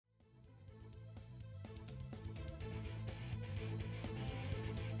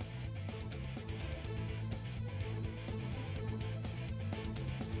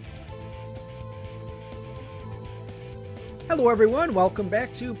Hello, everyone. Welcome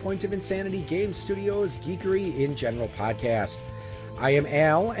back to Point of Insanity Game Studios Geekery in General podcast. I am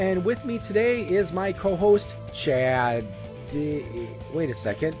Al, and with me today is my co-host, Chad. Wait a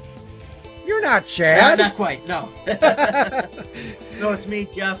second. You're not Chad. Not quite, no. No, it's me,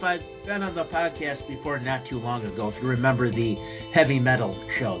 Jeff. I've been on the podcast before not too long ago, if you remember the heavy metal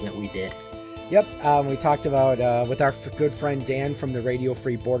show that we did. Yep, we talked about with our good friend Dan from the Radio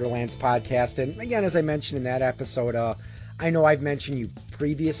Free Borderlands podcast. And again, as I mentioned in that episode, I know I've mentioned you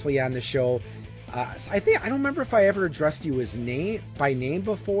previously on the show. I don't remember if I ever addressed you as by name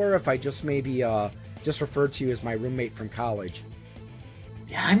before, if I just maybe just referred to you as my roommate from college.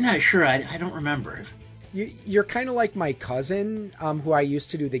 Yeah, I'm not sure. I don't remember. You're kind of like my cousin, who I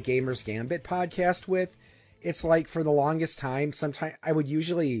used to do the Gamers Gambit podcast with. It's like for the longest time, sometimes I would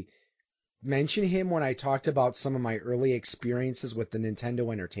usually mention him when I talked about some of my early experiences with the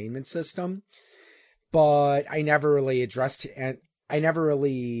Nintendo Entertainment System, but I never really addressed him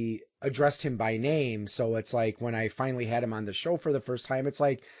by name. So it's like when I finally had him on the show for the first time, it's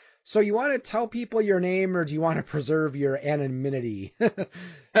like, so you want to tell people your name or do you want to preserve your anonymity?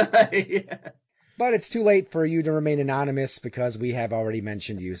 Yeah. But it's too late for you to remain anonymous because we have already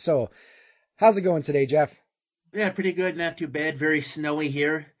mentioned you. So how's it going today, Jeff? Yeah, pretty good. Not too bad. Very snowy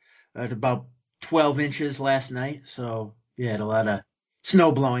here. At about 12 inches last night. So, yeah, had a lot of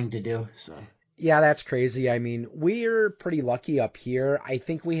snow blowing to do. So. Yeah, that's crazy. I mean, we're pretty lucky up here. I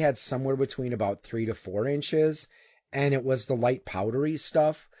think we had somewhere between about 3 to 4 inches, and it was the light powdery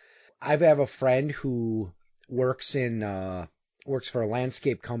stuff. I have a friend who works for a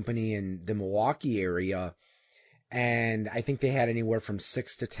landscape company in the Milwaukee area, and I think they had anywhere from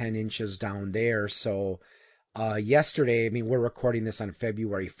 6 to 10 inches down there. So yesterday, I mean, we're recording this on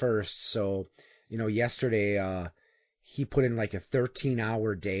February 1st, so, yesterday he put in like a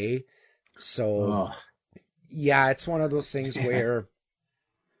 13-hour day. So, yeah, it's one of those things where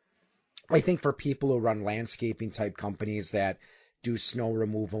I think for people who run landscaping type companies that do snow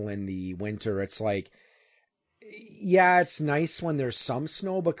removal in the winter, it's like, yeah, it's nice when there's some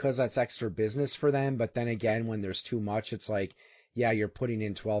snow because that's extra business for them. But then again, when there's too much, it's like, yeah, you're putting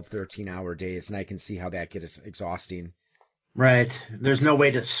in 12, 13-hour days, and I can see how that gets exhausting. Right. There's no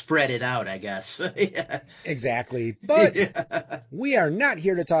way to spread it out, I guess. Yeah. Exactly. But we are not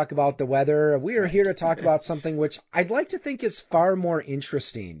here to talk about the weather. We are here to talk about something which I'd like to think is far more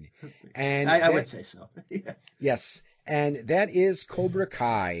interesting. And I would say so. Yeah. Yes. And that is Cobra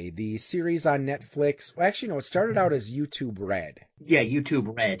Kai, the series on Netflix. Well, actually, no, it started out as YouTube Red. Yeah,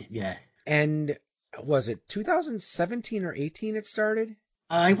 YouTube Red, yeah. And was it 2017 or 18 it started?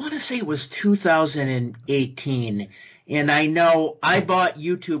 I want to say it was 2018. And I know I bought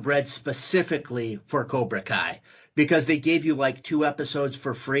YouTube Red specifically for Cobra Kai because they gave you like 2 episodes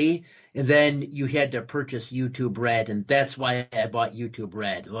for free, and then you had to purchase YouTube Red, and that's why I bought YouTube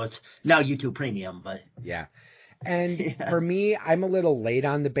Red. Well, it's now YouTube Premium, but... Yeah. And for me, I'm a little late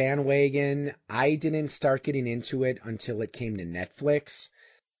on the bandwagon. I didn't start getting into it until it came to Netflix.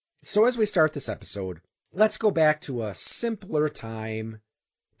 So as we start this episode, let's go back to a simpler time,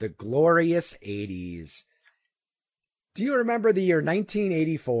 the glorious 80s. Do you remember the year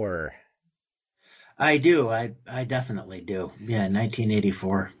 1984? I do. I definitely do. Yeah,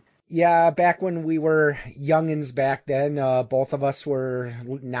 1984. Yeah, back when we were youngins back then, both of us were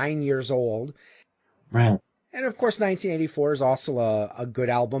 9 years old. Right. And of course, 1984 is also a good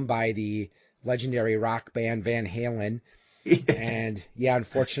album by the legendary rock band Van Halen. And yeah,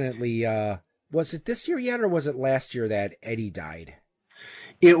 unfortunately, was it this year yet or was it last year that Eddie died?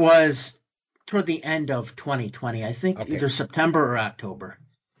 It was toward the end of 2020, I think. Okay. Either September or October.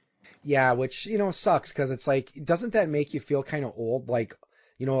 Yeah, which, sucks because it's like, doesn't that make you feel kind of old? Like,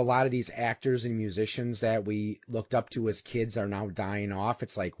 a lot of these actors and musicians that we looked up to as kids are now dying off.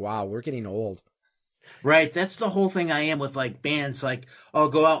 It's like, wow, we're getting old. Right. That's the whole thing I am with like bands. Like I'll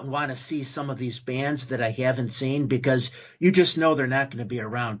go out and want to see some of these bands that I haven't seen because you just know they're not going to be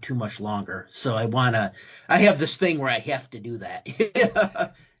around too much longer. So I have this thing where I have to do that.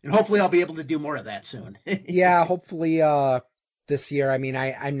 And hopefully I'll be able to do more of that soon. Yeah, hopefully this year. I mean,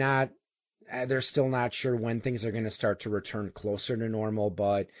 I'm not, they're still not sure when things are going to start to return closer to normal,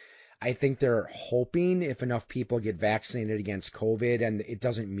 but I think they're hoping if enough people get vaccinated against COVID and it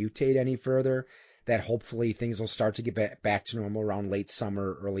doesn't mutate any further, that hopefully things will start to get back to normal around late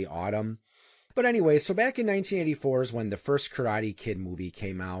summer, early autumn. But anyway, so back in 1984 is when the first Karate Kid movie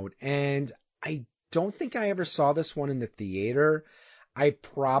came out, and I don't think I ever saw this one in the theater. I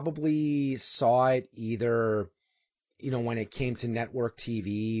probably saw it either, when it came to network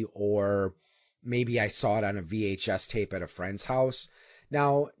TV, or maybe I saw it on a VHS tape at a friend's house.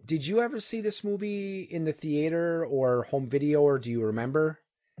 Now, did you ever see this movie in the theater or home video, or do you remember?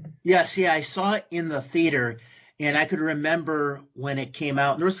 Yes, yeah, I saw it in the theater, and I could remember when it came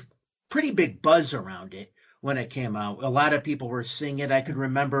out. There was pretty big buzz around it when it came out. A lot of people were seeing it. I could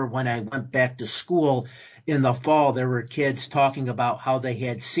remember when I went back to school in the fall, there were kids talking about how they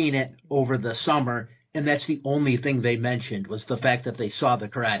had seen it over the summer, and that's the only thing they mentioned was the fact that they saw the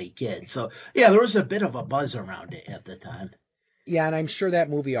Karate Kid. So, yeah, there was a bit of a buzz around it at the time. Yeah, and I'm sure that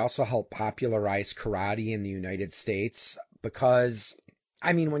movie also helped popularize karate in the United States because,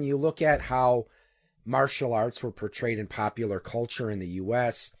 I mean, when you look at how martial arts were portrayed in popular culture in the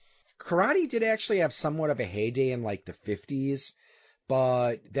US, karate did actually have somewhat of a heyday in like the 50s,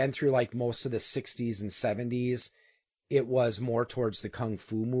 but then through like most of the 60s and 70s, it was more towards the kung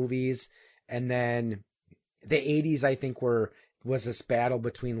fu movies. And then the 80s, I think, was this battle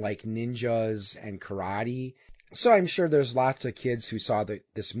between like ninjas and karate. So I'm sure there's lots of kids who saw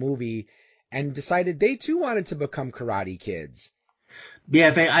this movie and decided they too wanted to become karate kids.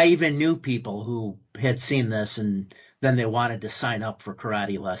 Yeah, I even knew people who had seen this and then they wanted to sign up for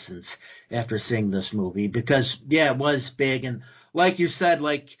karate lessons after seeing this movie because, yeah, it was big. And like you said,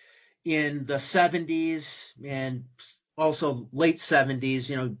 like in the 70s and also late 70s,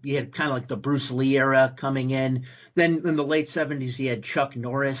 you had kind of like the Bruce Lee era coming in. Then in the late 70s, you had Chuck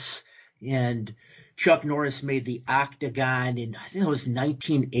Norris, and Chuck Norris made the Octagon in, I think it was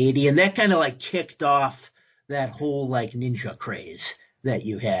 1980. And that kind of like kicked off that whole like ninja craze that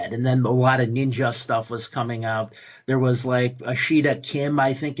you had. And then a lot of ninja stuff was coming out. There was like Ashita Kim,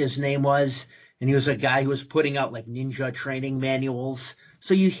 I think his name was, and he was a guy who was putting out like ninja training manuals.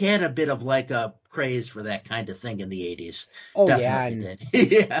 So you had a bit of like a craze for that kind of thing in the 80s. Oh, yeah, Definitely and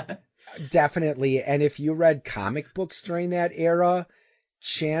did. Yeah. definitely. And if you read comic books during that era,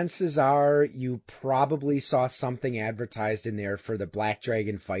 chances are you probably saw something advertised in there for the Black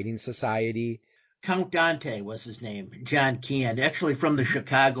Dragon Fighting Society. Count Dante was his name, John Keane, actually from the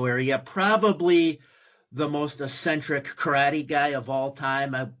Chicago area, probably the most eccentric karate guy of all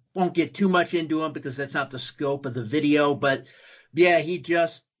time. I won't get too much into him because that's not the scope of the video, but yeah, a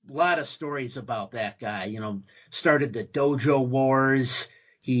lot of stories about that guy, started the dojo wars.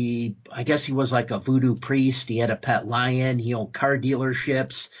 I guess he was like a voodoo priest. He had a pet lion. He owned car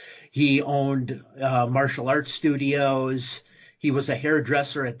dealerships. He owned martial arts studios. He was a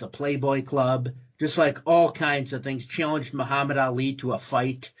hairdresser at the Playboy Club, just like all kinds of things. Challenged Muhammad Ali to a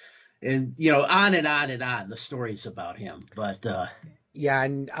fight, and on and on and on. The stories about him, but Yeah,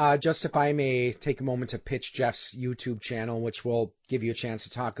 and just if I may take a moment to pitch Jeff's YouTube channel, which we'll give you a chance to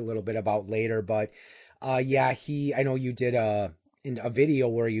talk a little bit about later. But yeah, I know you did in a video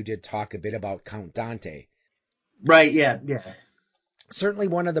where you did talk a bit about Count Dante. right, yeah, yeah. Certainly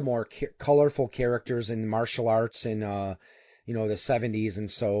one of the more colorful characters in martial arts in the 70s and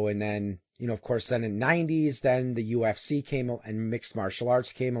so, and then of course then in the 90s, then the UFC came and mixed martial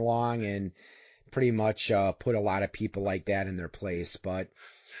arts came along and pretty much put a lot of people like that in their place. But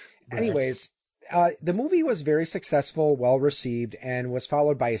anyways, the movie was very successful, well received, and was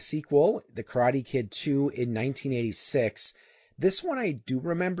followed by a sequel, The Karate Kid 2, in 1986. This one I do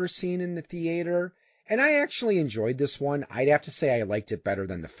remember seeing in the theater, and I actually enjoyed this one. I'd have to say I liked it better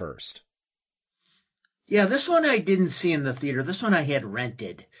than the first. Yeah, this one I didn't see in the theater. This one I had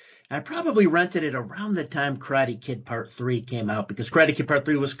rented. I probably rented it around the time Karate Kid Part 3 came out because Karate Kid Part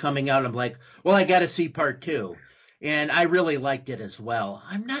 3 was coming out. I'm like, well, I got to see Part 2. And I really liked it as well.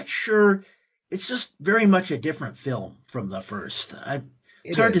 I'm not sure. It's just very much a different film from the first.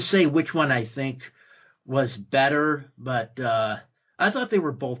 It's hard to say which one I think was better, but I thought they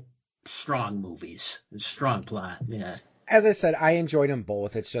were both strong movies. Strong plot, yeah. As I said, I enjoyed them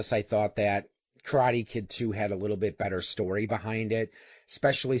both. It's just I thought that Karate Kid 2 had a little bit better story behind it,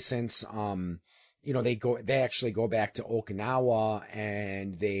 especially since they actually go back to Okinawa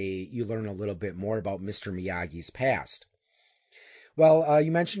and you learn a little bit more about Mr. Miyagi's past. Well,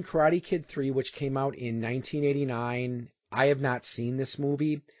 you mentioned Karate Kid 3, which came out in 1989. I have not seen this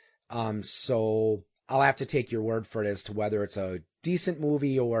movie, so I'll have to take your word for it as to whether it's a decent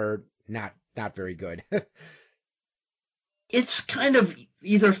movie or not very good. It's kind of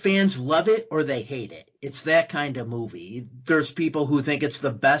either fans love it or they hate it. It's that kind of movie. There's people who think it's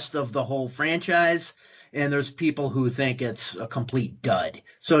the best of the whole franchise, and there's people who think it's a complete dud.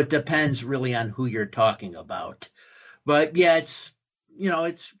 So it depends really on who you're talking about. But yeah,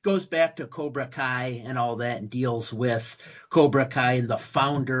 it goes back to Cobra Kai and all that and deals with Cobra Kai and the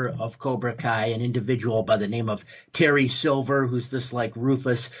founder of Cobra Kai, an individual by the name of Terry Silver, who's this like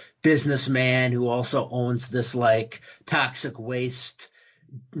ruthless businessman who also owns this like toxic waste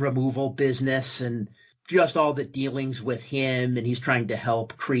removal business, and just all the dealings with him, and he's trying to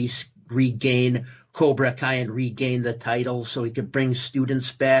help Kreese regain Cobra Kai and regain the title so he could bring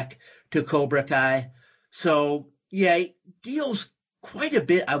students back to Cobra Kai. So, yeah, it deals quite a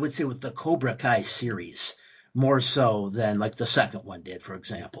bit, I would say, with the Cobra Kai series, more so than like the second one did, for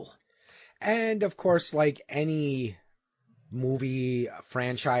example. And of course, like any movie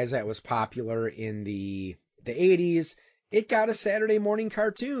franchise that was popular in the 80s, it got a Saturday morning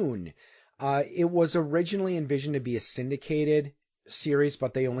cartoon. It was originally envisioned to be a syndicated series,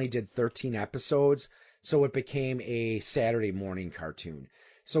 but they only did 13 episodes, so it became a Saturday morning cartoon.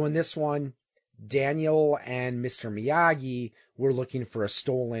 So in this one, Daniel and Mr. Miyagi were looking for a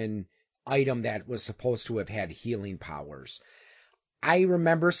stolen item that was supposed to have had healing powers. I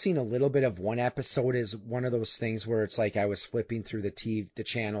remember seeing a little bit of one episode as one of those things where it's like I was flipping through the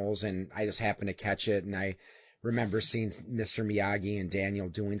channels and I just happened to catch it, and I remember seeing Mr. Miyagi and Daniel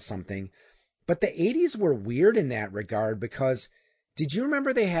doing something. But the 80s were weird in that regard because did you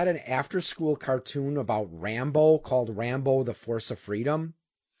remember they had an after-school cartoon about Rambo called Rambo: The Force of Freedom?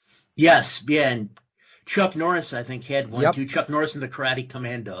 Yes, yeah, and Chuck Norris, I think, had one Yep. too. Chuck Norris and the Karate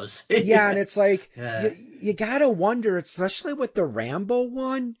Commandos. Yeah, and it's like, Yeah. you gotta wonder, especially with the Rambo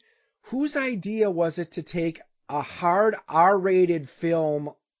one, whose idea was it to take a hard R-rated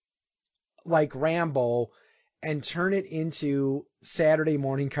film like Rambo and turn it into Saturday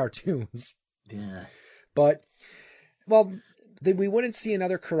morning cartoons? Yeah. But, well, we wouldn't see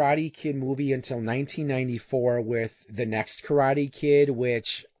another Karate Kid movie until 1994 with The Next Karate Kid,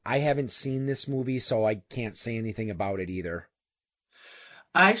 which I haven't seen this movie, so I can't say anything about it either.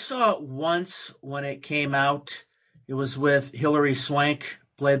 I saw it once when it came out. It was with Hilary Swank,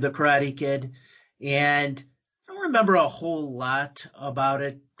 played the Karate Kid, and I don't remember a whole lot about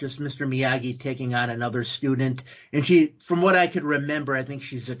it. Just Mr. Miyagi taking on another student, and she, from what I could remember, I think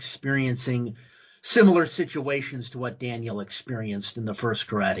she's experiencing similar situations to what Daniel experienced in the first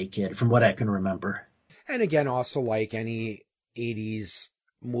Karate Kid, from what I can remember. And again, also like any 80s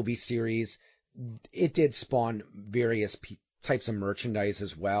movie series, it did spawn various types of merchandise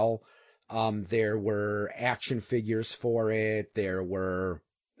as well. There were action figures for it. There were,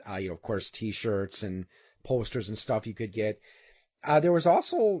 of course, T-shirts and posters and stuff you could get. There's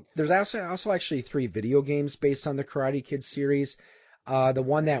also actually 3 video games based on the Karate Kid series. The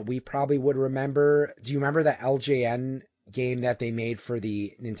one that we probably would remember. Do you remember the LJN game that they made for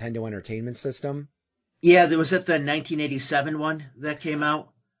the Nintendo Entertainment System? Yeah, there was it the 1987 one that came out?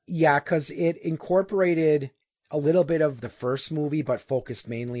 Yeah, because it incorporated a little bit of the first movie, but focused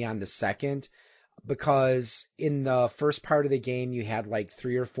mainly on the second. Because in the first part of the game, you had like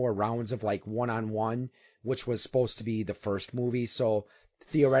 3 or 4 rounds of like one-on-one, which was supposed to be the first movie. So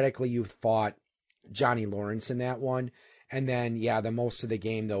theoretically, you fought Johnny Lawrence in that one. And then, yeah, the most of the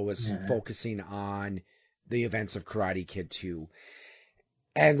game, though, was focusing on the events of Karate Kid 2.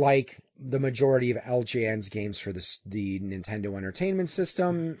 And like the majority of LJN's games for the Nintendo Entertainment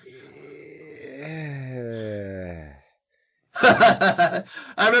System, I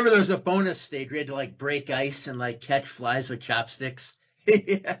remember there was a bonus stage where you had to like break ice and like catch flies with chopsticks.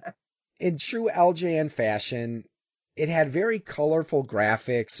 Yeah. In true LJN fashion, it had very colorful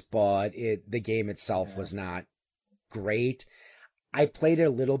graphics, but the game itself was not great. I played a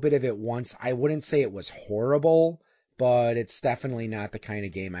little bit of it once. I wouldn't say it was horrible, but it's definitely not the kind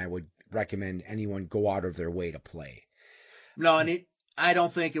of game I would recommend anyone go out of their way to play. No, and I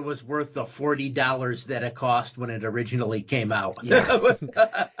don't think it was worth the $40 that it cost when it originally came out.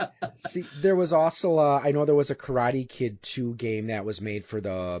 Yeah. See, there was also I know there was a Karate Kid 2 game that was made for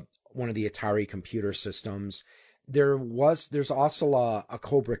one of the Atari computer systems. There's also a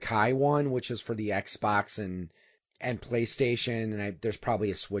Cobra Kai one, which is for the Xbox and PlayStation, and there's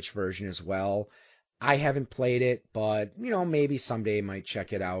probably a Switch version as well. I haven't played it, but maybe someday I might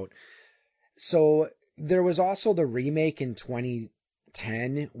check it out. So there was also the remake in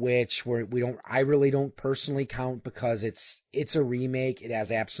 2010, which I really don't personally count because it's a remake. It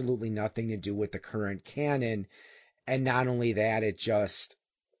has absolutely nothing to do with the current canon, and not only that,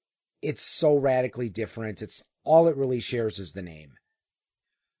 it's so radically different. It's all it really shares is the name.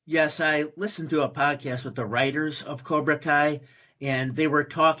 Yes, I listened to a podcast with the writers of Cobra Kai, and they were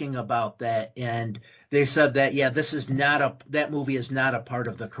talking about that, and they said that, yeah, that movie is not a part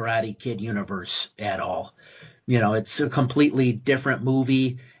of the Karate Kid universe at all. It's a completely different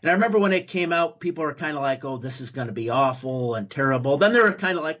movie. And I remember when it came out, people were kind of like, oh, this is going to be awful and terrible. Then they were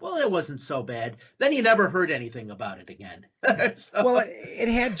kind of like, well, it wasn't so bad. Then you never heard anything about it again. Well, it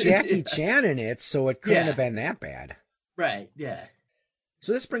had Jackie Chan in it, so it couldn't have been that bad. Right, yeah.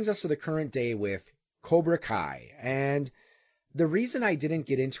 So this brings us to the current day with Cobra Kai. And The reason I didn't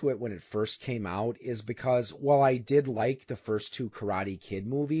get into it when it first came out is because while I did like the first two Karate Kid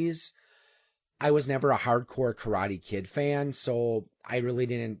movies, I was never a hardcore Karate Kid fan, so I really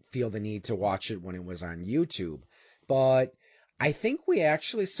didn't feel the need to watch it when it was on YouTube. But I think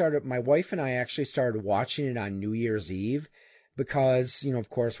my wife and I actually started watching it on New Year's Eve because, of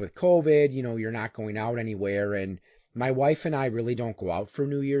course, with COVID, you're not going out anywhere. And my wife and I really don't go out for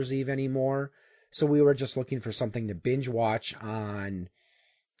New Year's Eve anymore. So we were just looking for something to binge watch on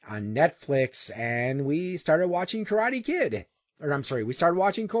Netflix, and we started watching Karate Kid. Or I'm sorry, we started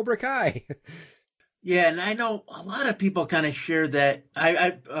watching Cobra Kai. Yeah, and I know a lot of people kind of share that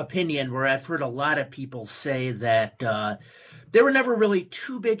opinion where I've heard a lot of people say that they were never really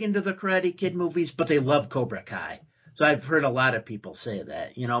too big into the Karate Kid movies, but they love Cobra Kai. So I've heard a lot of people say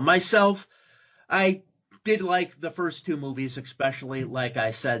that. Myself, I did like the first two movies, especially, like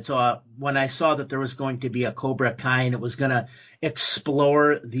I said. So when I saw that there was going to be a Cobra Kai and it was going to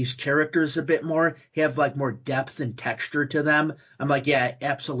explore these characters a bit more, have like more depth and texture to them, I'm like, yeah,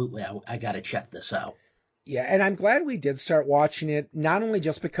 absolutely. I got to check this out. Yeah, and I'm glad we did start watching it, not only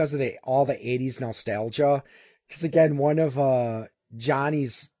just because of all the 80s nostalgia, because again, one of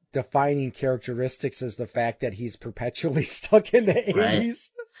Johnny's defining characteristics is the fact that he's perpetually stuck in the 80s.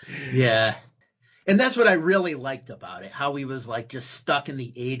 Yeah. And that's what I really liked about it, how he was like just stuck in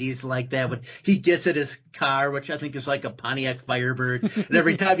the 80s like that. When he gets in his car, which I think is like a Pontiac Firebird, and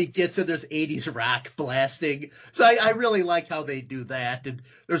every time he gets in, there's 80s rock blasting. So I really like how they do that. And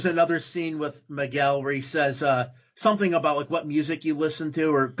there's another scene with Miguel where he says something about like what music you listen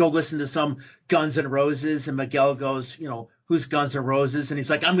to, or go listen to some Guns N' Roses. And Miguel goes, who's Guns N' Roses? And he's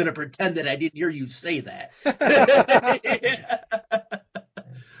like, I'm going to pretend that I didn't hear you say that.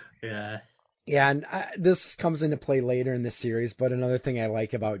 Yeah. Yeah, and this comes into play later in the series, but another thing I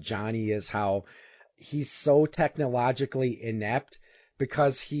like about Johnny is how he's so technologically inept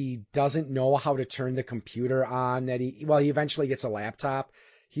because he doesn't know how to turn the computer on he eventually gets a laptop.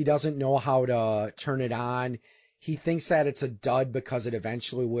 He doesn't know how to turn it on. He thinks that it's a dud because it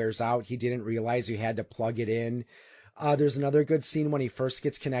eventually wears out. He didn't realize you had to plug it in. There's another good scene when he first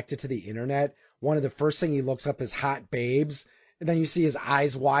gets connected to the internet. One of the first thing he looks up is hot babes. And then you see his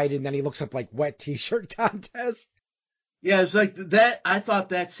eyes wide, and then he looks up like wet t-shirt contest. Yeah, it's like that. I thought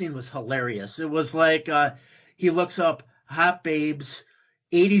that scene was hilarious. It was like he looks up hot babes,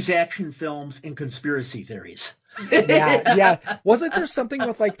 80s action films, and conspiracy theories. Yeah. Wasn't there something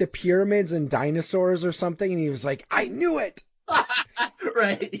with like the pyramids and dinosaurs or something? And he was like, I knew it.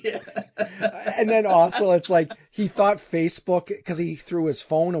 Right, yeah. And then also it's like he thought Facebook, because he threw his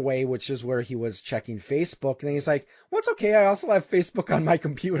phone away, which is where he was checking Facebook. And then he's like, well, it's okay. I also have Facebook on my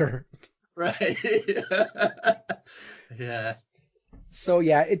computer. Right. Yeah. So,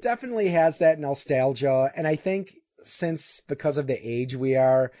 yeah, it definitely has that nostalgia. And I think because of the age we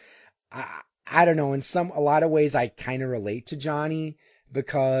are, I don't know, in a lot of ways I kind of relate to Johnny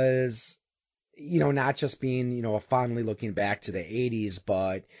because, not just being, fondly looking back to the 80s,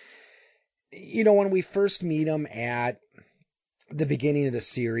 but, when we first meet him at the beginning of the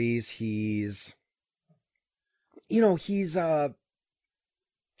series, he's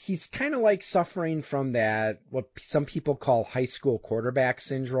kind of like suffering from that, what some people call high school quarterback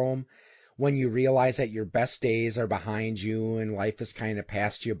syndrome, when you realize that your best days are behind you and life has kind of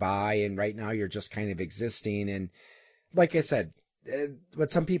passed you by and right now you're just kind of existing. And like I said,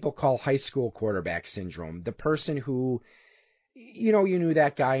 what some people call high school quarterback syndrome, the person who, you knew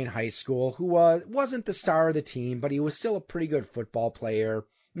that guy in high school who wasn't the star of the team, but he was still a pretty good football player.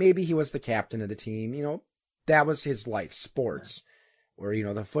 Maybe he was the captain of the team, that was his life, sports, or,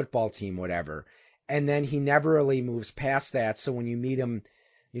 the football team, whatever. And then he never really moves past that. So when you meet him,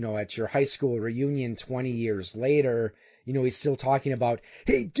 at your high school reunion 20 years later, he's still talking about,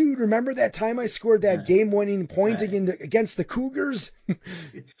 hey, dude, remember that time I scored that game-winning point against the Cougars?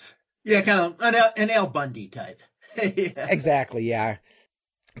 Yeah, kind of an Al Bundy type. Yeah. Exactly, yeah.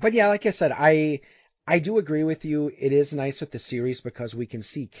 But yeah, like I said, I do agree with you. It is nice with the series because we can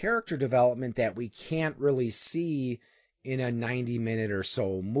see character development that we can't really see in a 90-minute or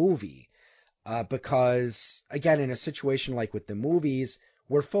so movie. Because, again, in a situation like with the movies,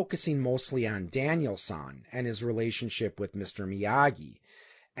 we're focusing mostly on Daniel-san and his relationship with Mr. Miyagi.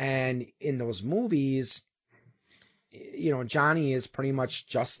 And in those movies, Johnny is pretty much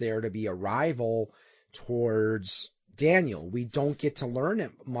just there to be a rival towards Daniel. We don't get to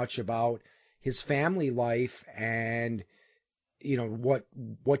learn much about his family life and,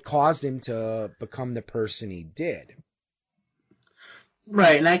 what caused him to become the person he did.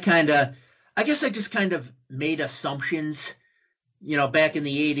 Right, and I guess I just kind of made assumptions back in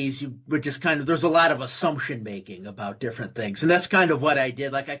the 80s, you were just there's a lot of assumption making about different things. And that's kind of what I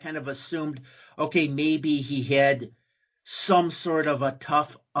did. Like, I kind of assumed, okay, maybe he had some sort of a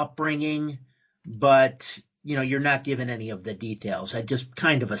tough upbringing, but, you're not given any of the details. I just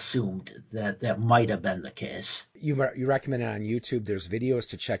kind of assumed that that might have been the case. You recommend it on YouTube. There's videos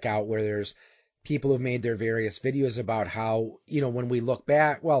to check out where there's people who've made their various videos about how, when we look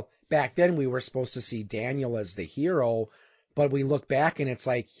back, well, back then we were supposed to see Daniel as the hero, but we look back and it's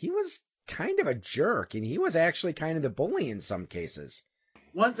like he was kind of a jerk, and he was actually kind of the bully in some cases.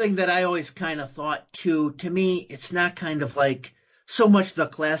 One thing that I always kind of thought, too, to me, it's not kind of like so much the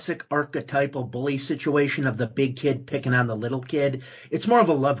classic archetypal bully situation of the big kid picking on the little kid. It's more of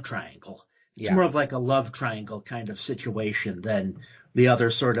a love triangle. It's more of like a love triangle kind of situation than the other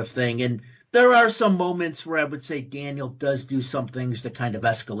sort of thing. And there are some moments where I would say Daniel does do some things to kind of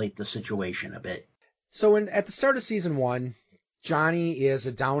escalate the situation a bit. So at the start of season 1, Johnny is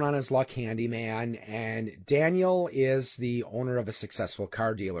a down-on-his-luck handyman, and Daniel is the owner of a successful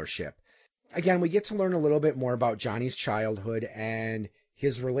car dealership. Again, we get to learn a little bit more about Johnny's childhood and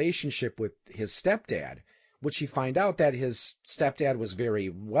his relationship with his stepdad, which you find out that his stepdad was very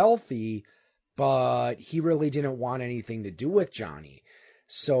wealthy, but he really didn't want anything to do with Johnny.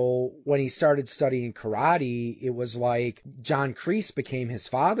 So when he started studying karate, it was like John Kreese became his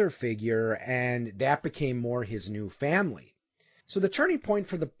father figure, and that became more his new family. So the turning point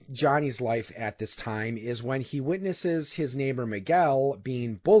for Johnny's life at this time is when he witnesses his neighbor Miguel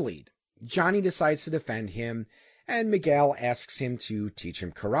being bullied. Johnny decides to defend him, and Miguel asks him to teach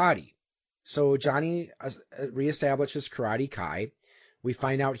him karate. So Johnny reestablishes Karate Kai. We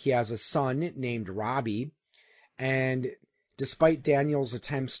find out he has a son named Robbie, and despite Daniel's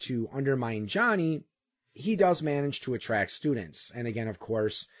attempts to undermine Johnny, he does manage to attract students. And again, of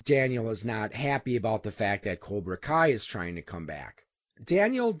course, Daniel is not happy about the fact that Cobra Kai is trying to come back.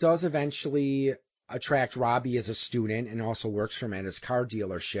 Daniel does eventually attract Robbie as a student and also works for him at his car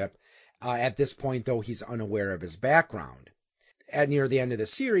dealership. At this point, though, he's unaware of his background. Near the end of the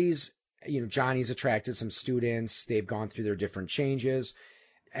series, Johnny's attracted some students. They've gone through their different changes.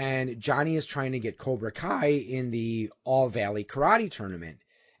 And Johnny is trying to get Cobra Kai in the All Valley Karate Tournament.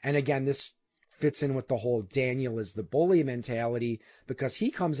 And again, this fits in with the whole Daniel is the bully mentality, because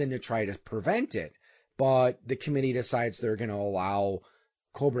he comes in to try to prevent it. But the committee decides they're going to allow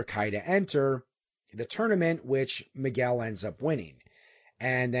Cobra Kai to enter the tournament, which Miguel ends up winning.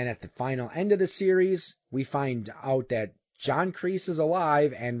 And then at the final end of the series, we find out that John Kreese is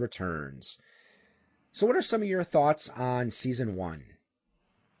alive and returns. So what are some of your thoughts on season 1?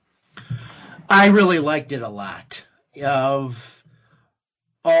 I really liked it a lot. Of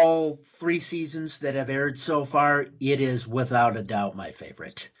all 3 seasons that have aired so far, it is without a doubt my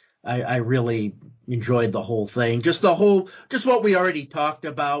favorite. I really enjoyed the whole thing. Just what we already talked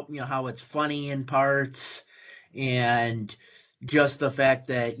about, how it's funny in parts, and just the fact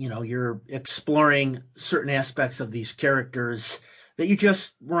that, you're exploring certain aspects of these characters that you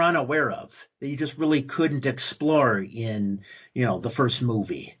just were unaware of, that you just really couldn't explore in, the first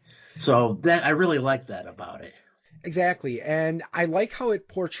movie. So that I really like that about it. Exactly. And I like how it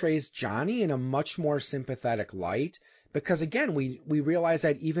portrays Johnny in a much more sympathetic light, because again, we realize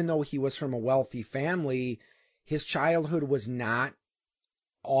that even though he was from a wealthy family, his childhood was not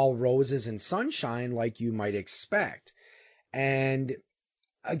all roses and sunshine like you might expect. And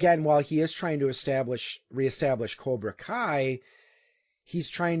again, while he is trying to reestablish Cobra Kai, he's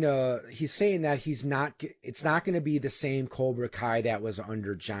saying that it's not going to be the same Cobra Kai that was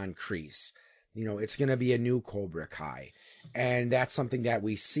under John Kreese. It's going to be a new Cobra Kai. And that's something that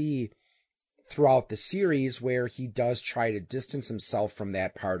we see throughout the series, where he does try to distance himself from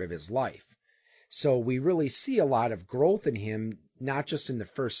that part of his life. So we really see a lot of growth in him, not just in the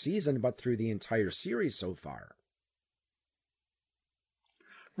first season, but through the entire series so far.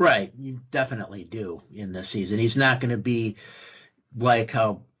 Right. You definitely do in this season. He's not going to be like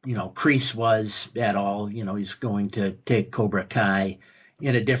how, Kreese was at all. He's going to take Cobra Kai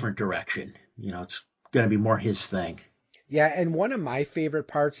in a different direction. It's going to be more his thing. Yeah, and one of my favorite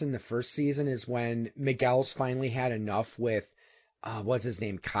parts in the first season is when Miguel's finally had enough with, what's his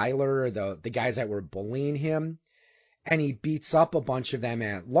name, Kyler, the guys that were bullying him, and he beats up a bunch of them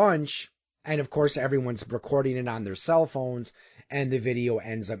at lunch, and of course everyone's recording it on their cell phones, and the video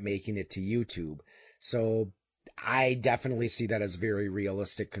ends up making it to YouTube. So I definitely see that as very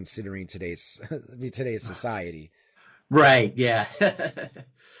realistic considering today's society. Right, yeah.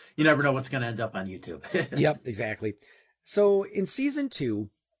 You never know what's going to end up on YouTube. Yep, exactly. So in season 2,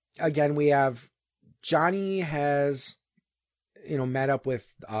 again, we have Johnny has, met up with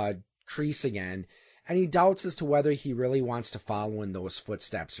Kreese again, and he doubts as to whether he really wants to follow in those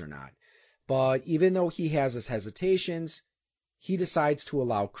footsteps or not. But even though he has his hesitations, he decides to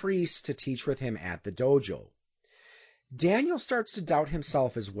allow Kreese to teach with him at the dojo. Daniel starts to doubt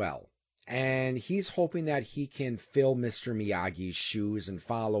himself as well, and he's hoping that he can fill Mr. Miyagi's shoes and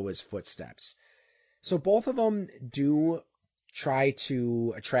follow his footsteps. So both of them do try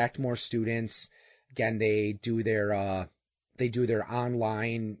to attract more students. Again, they do their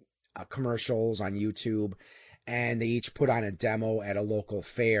online commercials on YouTube, and they each put on a demo at a local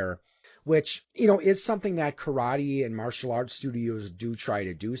fair, which, is something that karate and martial arts studios do try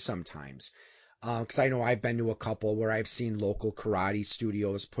to do sometimes. Because I know I've been to a couple where I've seen local karate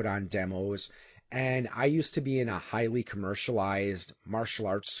studios put on demos, and I used to be in a highly commercialized martial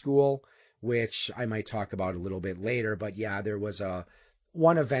arts school, which I might talk about a little bit later. But yeah, there was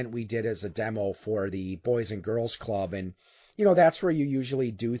one event we did as a demo for the Boys and Girls Club, and that's where you usually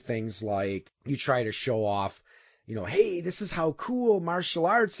do things like you try to show off, hey, this is how cool martial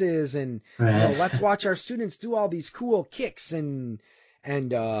arts is, and let's watch our students do all these cool kicks and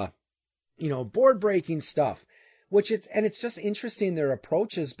board breaking stuff, it's just interesting, their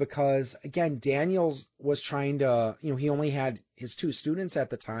approaches, because again, Daniels was trying to, he only had his two students at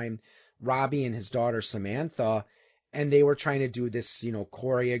the time, Robbie and his daughter Samantha, and they were trying to do this,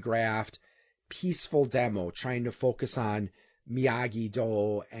 choreographed, peaceful demo, trying to focus on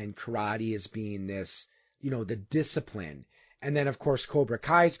Miyagi-Do and karate as being this, the discipline. And then, of course, Cobra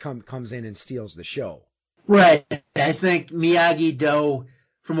Kai comes in and steals the show. Right. I think Miyagi-Do,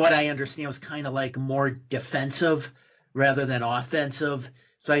 from what I understand, was kind of like more defensive rather than offensive.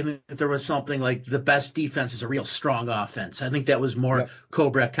 So I think that there was something like the best defense is a real strong offense. I think that was more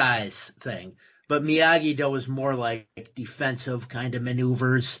Cobra Kai's thing. But Miyagi-Do was more like defensive kind of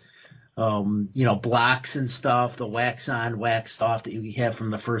maneuvers, blocks and stuff, the wax on, wax off that you have from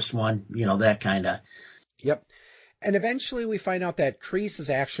the first one, that kind of. Yep. And eventually we find out that Kreese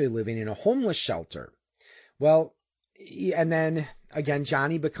is actually living in a homeless shelter. Well, and then again,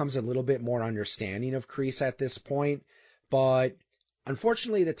 Johnny becomes a little bit more understanding of Kreese at this point, but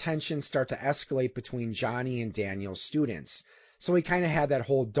unfortunately the tensions start to escalate between Johnny and Daniel's students. So we kind of had that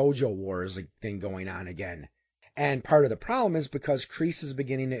whole dojo wars thing going on again. And part of the problem is because Kreese is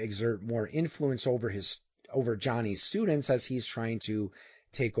beginning to exert more influence over Johnny's students as he's trying to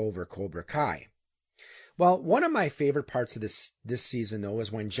take over Cobra Kai. Well, one of my favorite parts of this season, though,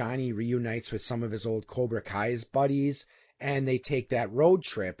 is when Johnny reunites with some of his old Cobra Kai's buddies, and they take that road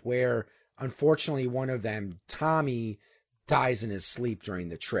trip where, unfortunately, one of them, Tommy, dies in his sleep during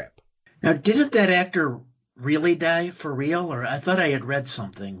the trip. Now, didn't that actor really die for real? Or I thought I had read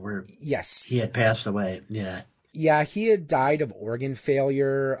something where he had passed away. Yeah. Yeah, he had died of organ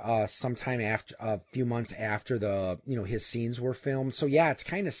failure sometime after, a few months after his scenes were filmed. So yeah, it's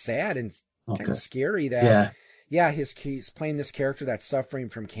kind of sad and kind of scary that he's playing this character that's suffering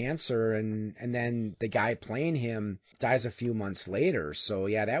from cancer, and then the guy playing him dies a few months later. So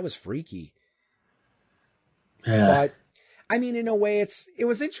yeah, that was freaky. Yeah. But I mean, in a way, it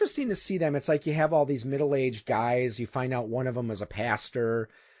was interesting to see them. It's like you have all these middle-aged guys. You find out one of them is a pastor.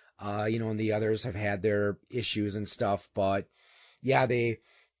 And the others have had their issues and stuff, but yeah, they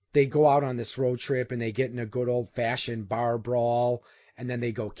go out on this road trip and they get in a good old-fashioned bar brawl, and then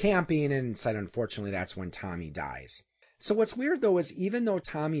they go camping, and said, unfortunately, that's when Tommy dies. So what's weird, though, is even though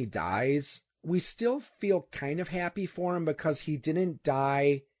Tommy dies, we still feel kind of happy for him because he didn't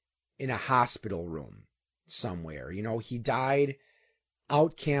die in a hospital room somewhere. He died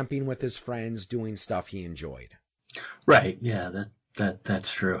out camping with his friends doing stuff he enjoyed. Right, yeah,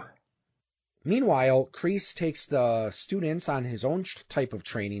 that's true. Meanwhile, Kreese takes the students on his own type of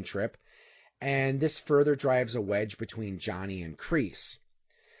training trip, and this further drives a wedge between Johnny and Kreese.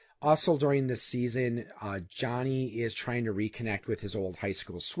 Also during this season, Johnny is trying to reconnect with his old high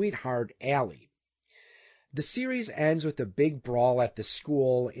school sweetheart, Allie. The series ends with a big brawl at the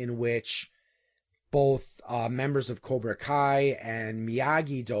school in which both members of Cobra Kai and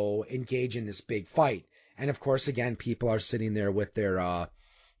Miyagi-Do engage in this big fight. And of course, again, people are sitting there with their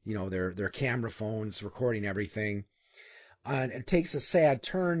camera phones recording everything. And it takes a sad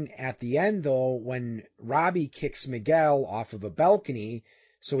turn at the end, though, when Robbie kicks Miguel off of a balcony,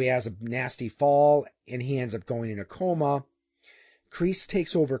 so he has a nasty fall, and he ends up going in a coma. Kreese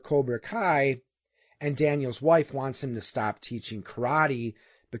takes over Cobra Kai, and Daniel's wife wants him to stop teaching karate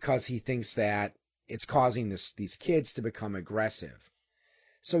because he thinks that it's causing these kids to become aggressive.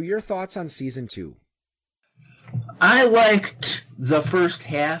 So your thoughts on Season 2? I liked the first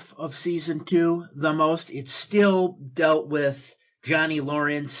half of Season 2 the most. It still dealt with Johnny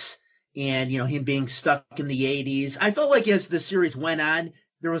Lawrence and, him being stuck in the 80s. I felt like as the series went on,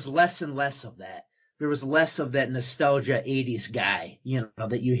 there was less and less of that. there was less of that nostalgia 80s guy,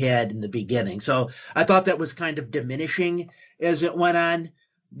 that you had in the beginning. So I thought that was kind of diminishing as it went on.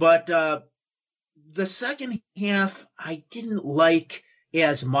 But the second half, I didn't like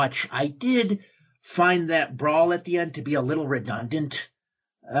as much. I did find that brawl at the end to be a little redundant.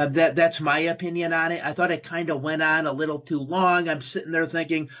 That's my opinion on it. I thought it kind of went on a little too long. I'm sitting there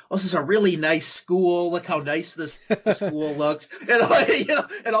thinking, oh, this is a really nice school. Look how nice this school looks. And,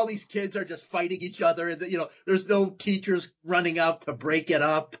 and all these kids are just fighting each other. And, there's no teachers running out to break it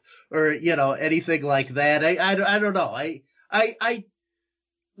up or, anything like that. I don't know. I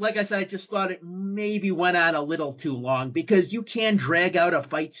like I said, I just thought it maybe went on a little too long because you can drag out a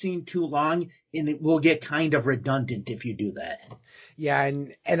fight scene too long and it will get kind of redundant if you do that. Yeah,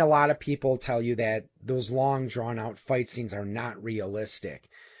 and a lot of people tell you that those long, drawn-out fight scenes are not realistic.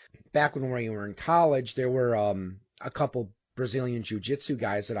 Back when we were in college, there were a couple Brazilian jiu-jitsu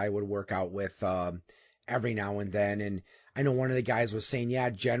guys that I would work out with every now and then, and I know one of the guys was saying,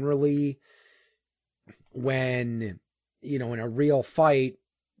 yeah, generally when, in a real fight,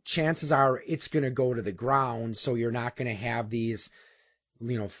 chances are it's going to go to the ground, so you're not going to have these,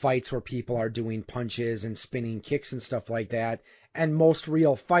 fights where people are doing punches and spinning kicks and stuff like that. And most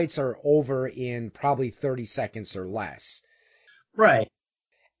real fights are over in probably 30 seconds or less. Right.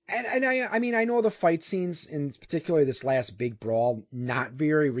 And I mean, I know the fight scenes, in particular this last big brawl, not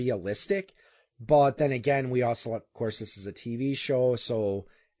very realistic. But then again, we also, of course, this is a TV show, so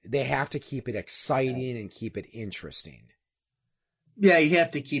they have to keep it exciting and keep it interesting. Yeah, you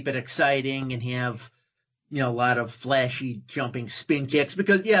have to keep it exciting and have, a lot of flashy jumping spin kicks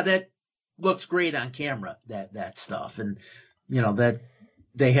because, that looks great on camera, that stuff. And, that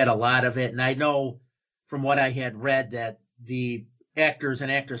they had a lot of it. And I know from what I had read that the actors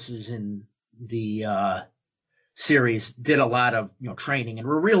and actresses in the series did a lot of, training and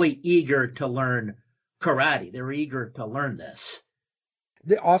were really eager to learn karate. They were eager to learn this.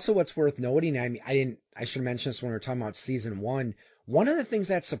 Also, what's worth noting, I should have mentioned this when we were talking about season 1. One of the things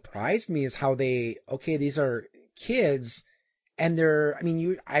that surprised me is how these are kids and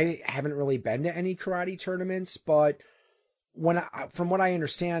I haven't really been to any karate tournaments, but from what I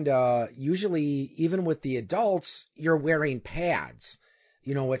understand, usually even with the adults, you're wearing pads.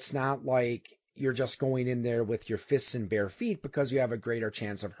 It's not like you're just going in there with your fists and bare feet because you have a greater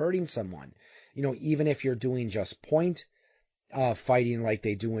chance of hurting someone. Even if you're doing just point fighting like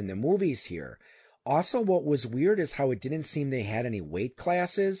they do in the movies here. Also, what was weird is how it didn't seem they had any weight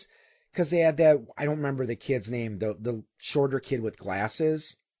classes because they had that, I don't remember the kid's name, the shorter kid with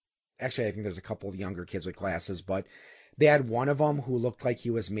glasses. Actually, I think there's a couple of younger kids with glasses, but they had one of them who looked like he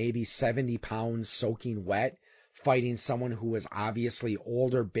was maybe 70 pounds soaking wet, fighting someone who was obviously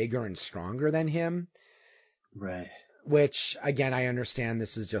older, bigger, and stronger than him. Right. Which, again, I understand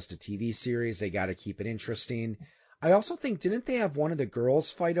this is just a TV series. They got to keep it interesting. I also think, didn't they have one of the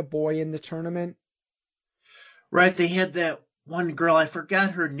girls fight a boy in the tournament? Right. They had that one girl. I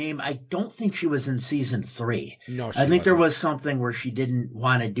forgot her name. I don't think she was in season 3. No, I think there was something where she didn't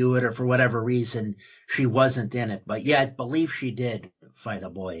want to do it or for whatever reason she wasn't in it. But yeah, I believe she did fight a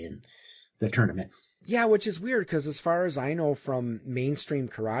boy in the tournament. Yeah, which is weird because as far as I know from mainstream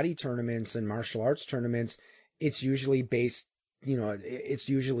karate tournaments and martial arts tournaments, it's usually based, it's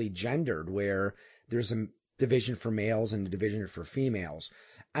usually gendered where there's a division for males and a division for females.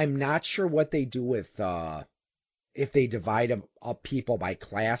 I'm not sure what they do with if they divide up people by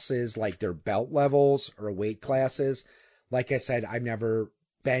classes, like their belt levels or weight classes. Like I said, I've never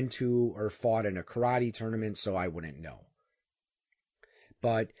been to or fought in a karate tournament, so I wouldn't know.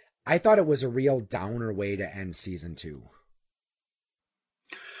 But I thought it was a real downer way to end season 2.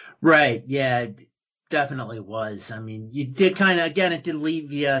 Right, yeah, it definitely was. I mean, you did it did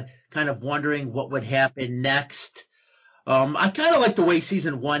leave you kind of wondering what would happen next. I kind of like the way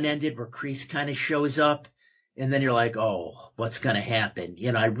season 1 ended where Kreese kind of shows up. And then you're like, oh, what's going to happen?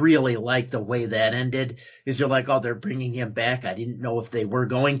 I really like the way that ended. Is you're like, oh, they're bringing him back. I didn't know if they were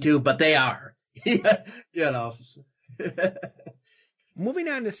going to, but they are. Moving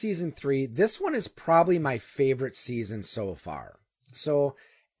on to season 3, this one is probably my favorite season so far. So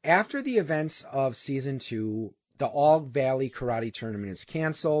after the events of season 2, the All Valley Karate Tournament is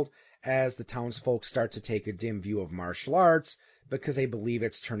canceled as the townsfolk start to take a dim view of martial arts because they believe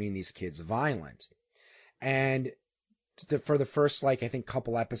it's turning these kids violent. And for the first, I think,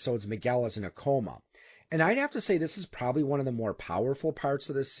 couple episodes, Miguel is in a coma. And I'd have to say this is probably one of the more powerful parts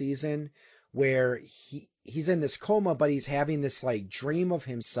of this season where he's in this coma, but he's having this, dream of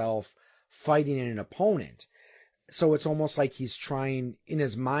himself fighting an opponent. So it's almost like in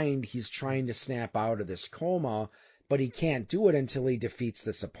his mind, he's trying to snap out of this coma, but he can't do it until he defeats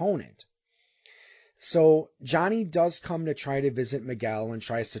this opponent. So Johnny does come to try to visit Miguel and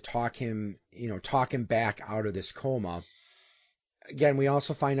tries to talk him back out of this coma. Again, we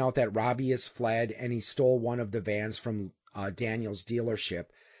also find out that Robbie has fled and he stole one of the vans from Daniel's dealership.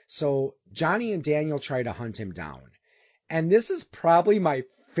 So Johnny and Daniel try to hunt him down. And this is probably my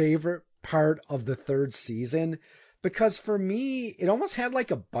favorite part of the third season because for me, it almost had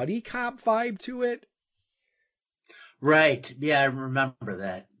like a buddy cop vibe to it. Right. Yeah, I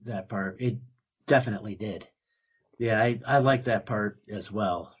remember that part. It definitely did. Yeah, I like that part as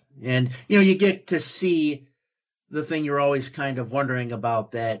well. And, you get to see the thing you're always kind of wondering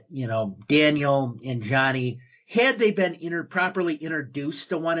about, that, Daniel and Johnny, had they been properly introduced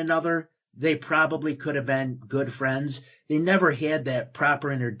to one another, they probably could have been good friends. They never had that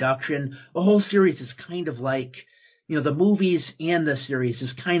proper introduction. The whole series is kind of like, the movies and the series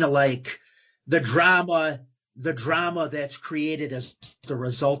is kind of like the drama that's created as the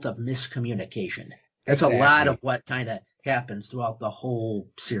result of miscommunication. That's exactly. A lot of what kind of happens throughout the whole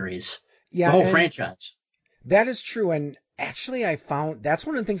series, the whole franchise. That is true. And actually, I found that's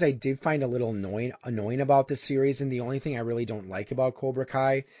one of the things I did find a little annoying about this series, and the only thing I really don't like about Cobra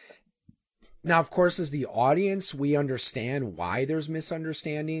Kai. Now, of course, as the audience, we understand why there's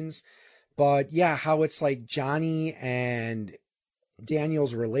misunderstandings, but yeah, how it's like Johnny and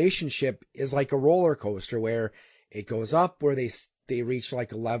Daniel's relationship is like a roller coaster where it goes up, where they reach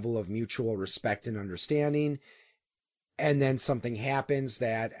like a level of mutual respect and understanding, and then something happens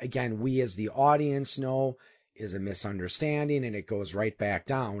that, again, we as the audience know is a misunderstanding, and it goes right back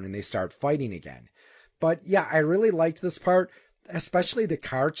down, and they start fighting again. But yeah, I really liked this part, especially the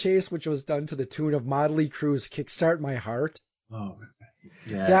car chase, which was done to the tune of Motley Crue's Kickstart My Heart. Oh,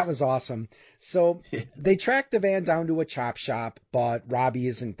 yeah. That was awesome. So they track the van down to a chop shop, but Robbie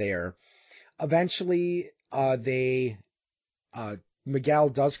isn't there. Eventually, Miguel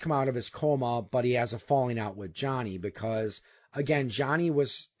does come out of his coma, but he has a falling out with Johnny because, again, Johnny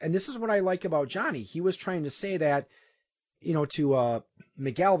was, and this is what I like about Johnny, he was trying to say that, to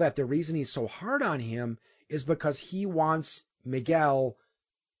Miguel, that the reason he's so hard on him is because he wants Miguel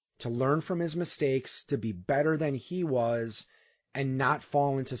to learn from his mistakes, to be better than he was, and not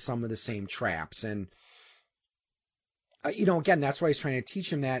fall into some of the same traps. And, again, that's why he's trying to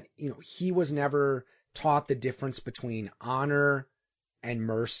teach him that, he was never taught the difference between honor and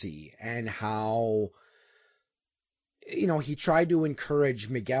mercy, and how, he tried to encourage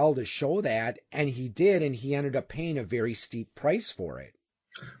Miguel to show that, and he did, and he ended up paying a very steep price for it.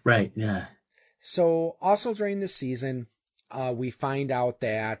 Right, yeah. So also during this season, we find out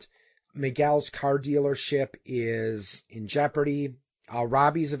that Miguel's car dealership is in jeopardy.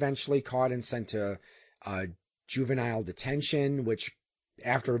 Robbie's eventually caught and sent to juvenile detention, which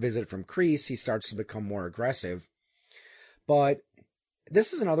after a visit from Kreese, he starts to become more aggressive. But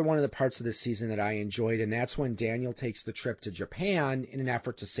this is another one of the parts of this season that I enjoyed, and that's when Daniel takes the trip to Japan in an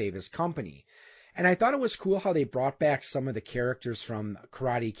effort to save his company. And I thought it was cool how they brought back some of the characters from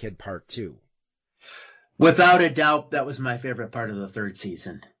Karate Kid Part 2. Without a doubt, that was my favorite part of the third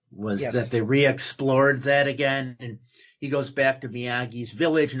season, was that they re-explored that again. And he goes back to Miyagi's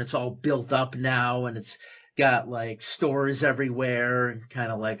village, and it's all built up now, and it's got like stores everywhere,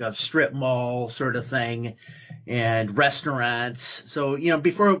 kind of like a strip mall sort of thing, and restaurants. So,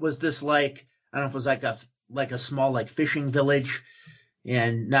 before it was this like, I don't know if it was like a small like fishing village,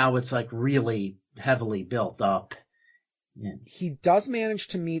 and now it's like really heavily built up. Yeah. He does manage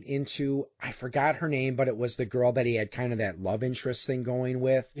to meet into, I forgot her name, but it was the girl that he had kind of that love interest thing going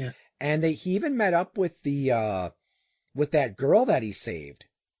with. Yeah. And he even met up with with that girl that he saved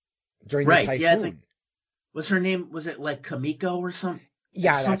during the typhoon. Yeah, was her name, was it like Kamiko or something?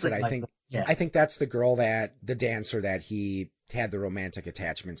 Yeah, that's it. I think that's the girl, the dancer that he had the romantic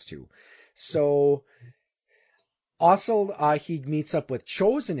attachments to. So also he meets up with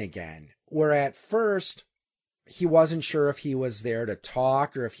Chozen again, where at first he wasn't sure if he was there to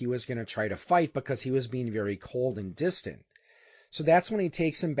talk or if he was going to try to fight because he was being very cold and distant. So that's when he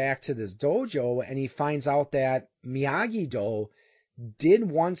takes him back to this dojo, and he finds out that Miyagi-Do did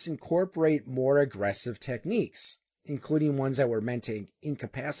once incorporate more aggressive techniques, including ones that were meant to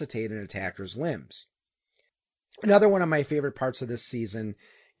incapacitate an attacker's limbs. Another one of my favorite parts of this season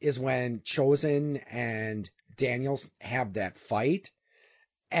is when Chozen and Daniels have that fight,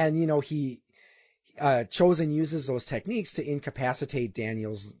 and Chozen uses those techniques to incapacitate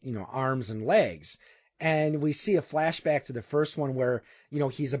Daniel's arms and legs. And we see a flashback to the first one where,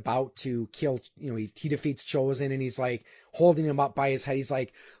 he's about to kill, he defeats Chozen, and he's like holding him up by his head. He's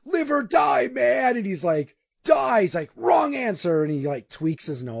like, live or die, man. And he's like, die. He's like, wrong answer. And he like tweaks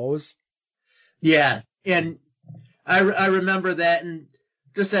his nose. Yeah. And I remember that. And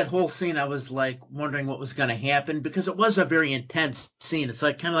just that whole scene, I was like wondering what was going to happen because it was a very intense scene. It's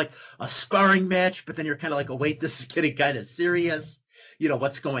like kind of like a sparring match, but then you're kind of like, oh wait, this is getting kind of serious.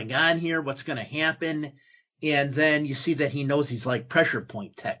 What's going on here? What's going to happen? And then you see that he knows these like pressure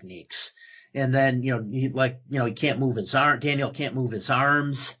point techniques. And then, he can't move his arm. Daniel can't move his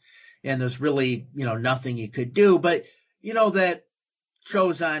arms. And there's really, nothing he could do. But, that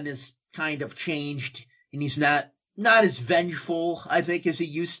Chozen is kind of changed and he's not as vengeful, I think, as he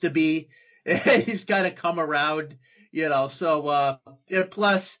used to be. He's kind of come around, so,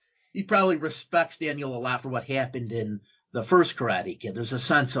 plus he probably respects Daniel a lot for what happened in the first Karate Kid. There's a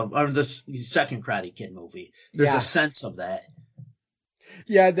sense of, or the second Karate Kid movie. There's a sense of that.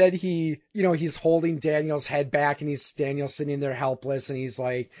 Yeah, then he's holding Daniel's head back and Daniel's sitting there helpless and he's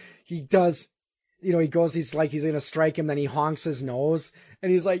like, he goes, he's like, he's going to strike him. Then he honks his nose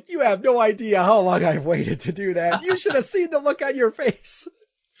and he's like, you have no idea how long I've waited to do that. You should have seen the look on your face.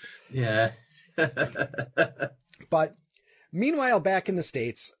 Yeah. But meanwhile, back in the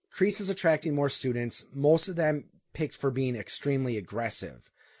States, Kreese is attracting more students, most of them picked for being extremely aggressive.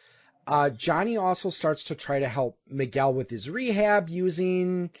 Johnny also starts to try to help Miguel with his rehab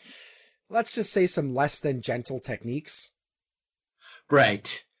using, let's just say, some less than gentle techniques.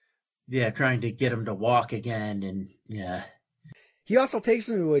 Right. Yeah, trying to get him to walk again, and yeah. He also takes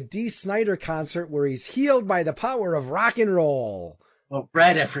him to a Dee Snider concert where he's healed by the power of rock and roll. Oh,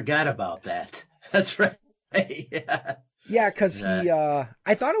 right, I forgot about that. That's right. Yeah. Yeah, because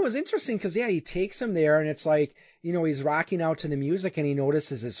I thought it was interesting because, he takes him there and it's like, he's rocking out to the music and he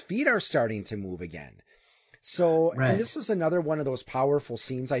notices his feet are starting to move again. So, right. And this was another one of those powerful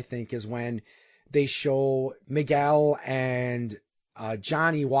scenes, I think, is when they show Miguel and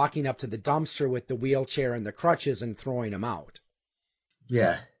Johnny walking up to the dumpster with the wheelchair and the crutches and throwing him out.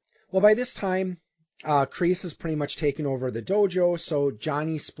 Yeah. Well, by this time, Kreese has pretty much taken over the dojo, so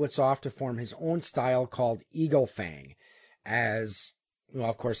Johnny splits off to form his own style called Eagle Fang. As, well,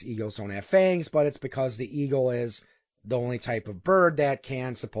 of course, eagles don't have fangs, but it's because the eagle is the only type of bird that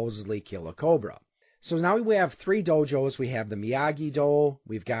can supposedly kill a cobra. So now we have 3 dojos. We have the Miyagi-Do,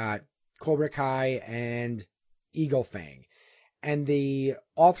 we've got Cobra Kai, and Eagle Fang. And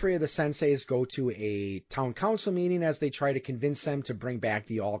all 3 of the senseis go to a town council meeting as they try to convince them to bring back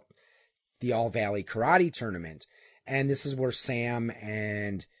the All Valley Karate Tournament. And this is where Sam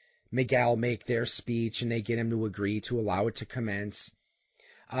and Miguel make their speech and they get him to agree to allow it to commence.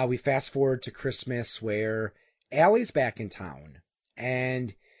 We fast forward to Christmas where Allie's back in town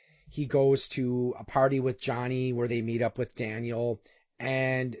and he goes to a party with Johnny where they meet up with Daniel.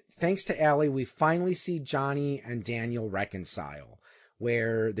 And thanks to Allie, we finally see Johnny and Daniel reconcile,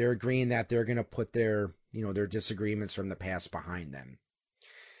 where they're agreeing that they're going to put their disagreements from the past behind them.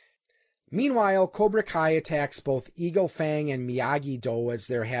 Meanwhile, Cobra Kai attacks both Eagle Fang and Miyagi-Do as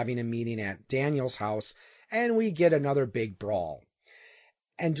they're having a meeting at Daniel's house, and we get another big brawl.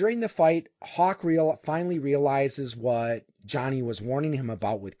 And during the fight, Hawk finally realizes what Johnny was warning him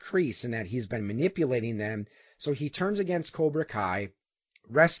about with Kreese, and that he's been manipulating them, so he turns against Cobra Kai,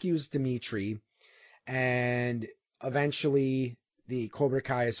 rescues Dimitri, and eventually the Cobra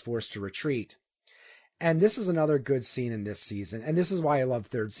Kai is forced to retreat. And this is another good scene in this season, and this is why I love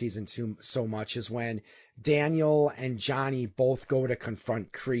third season so much, is when Daniel and Johnny both go to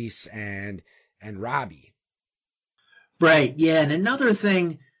confront Kreese and Robbie. Right, yeah, and another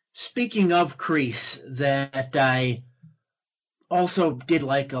thing, speaking of Kreese, that I also did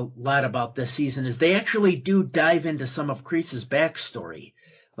like a lot about this season is they actually do dive into some of Kreese's backstory,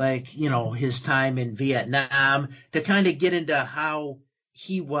 like, his time in Vietnam, to kind of get into how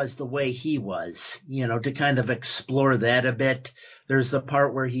he was the way he was, to kind of explore that a bit. There's the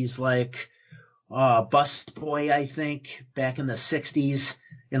part where he's like busboy, I think, back in the 60s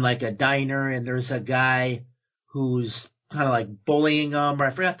in like a diner, and there's a guy who's kind of like bullying him, or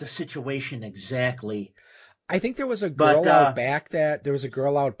I forgot the situation exactly. I think there was a girl out back that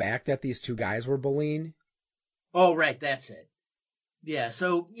these 2 guys were bullying. Oh, right, that's it. Yeah,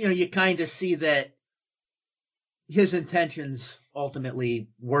 so, you kind of see that his intentions ultimately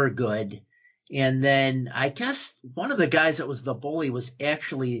were good. And then I guess one of the guys that was the bully was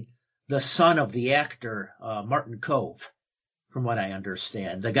actually the son of the actor, Martin Kove, from what I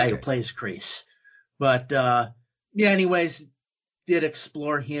understand, the guy who plays Kreese. But, anyways, did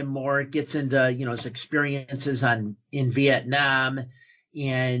explore him more. It gets into, his experiences in Vietnam.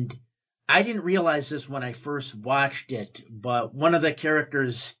 And I didn't realize this when I first watched it, but one of the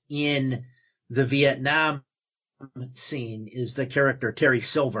characters in the Vietnam scene is the character Terry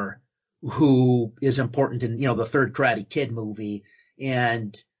Silver, who is important in, the third Karate Kid movie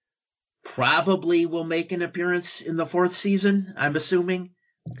and probably will make an appearance in the 4th season, I'm assuming.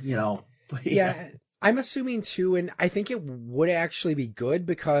 you know. But Yeah, I'm assuming too, and I think it would actually be good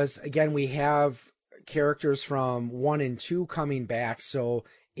because again, we have characters from 1 and 2 coming back, so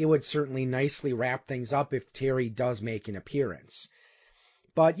it would certainly nicely wrap things up if Terry does make an appearance.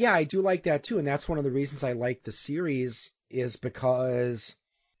 But yeah, I do like that too, and that's one of the reasons I like the series is because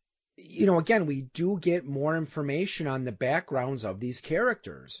again, we do get more information on the backgrounds of these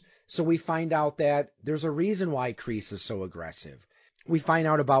characters. So we find out that there's a reason why Kreese is so aggressive. We find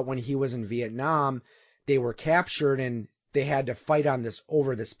out about when he was in Vietnam, they were captured and they had to fight on this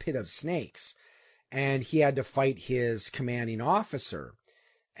over this pit of snakes. And he had to fight his commanding officer.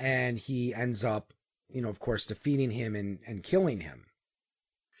 And he ends up, of course, defeating him and killing him.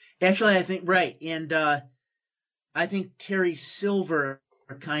 actually, I think right, and I think Terry Silver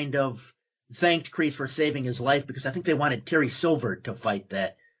kind of thanked Kreese for saving his life because I think they wanted Terry Silver to fight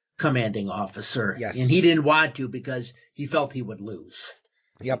that commanding officer, Yes. and he didn't want to because he felt he would lose.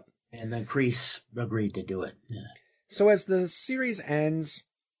 Yep. And then Kreese agreed to do it. Yeah. So as the series ends,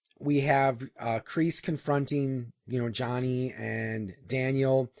 we have Kreese confronting, Johnny and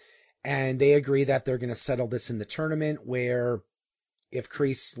Daniel, and they agree that they're going to settle this in the tournament where if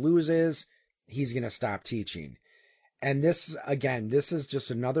Kreese loses, he's going to stop teaching. And this is just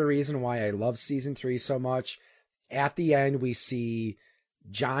another reason why I love season 3 so much. At the end, we see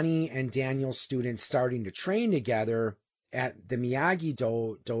Johnny and Daniel's students starting to train together at the Miyagi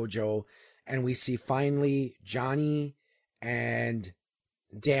dojo, and we see finally Johnny and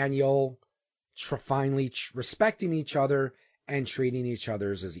Daniel finally respecting each other and treating each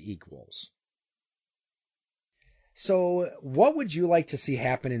other as equals. So, what would you like to see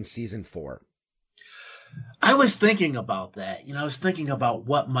happen in season 4? I was thinking about that. I was thinking about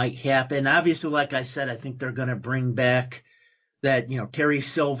what might happen. Obviously, like I said, I think they're going to bring back that, Terry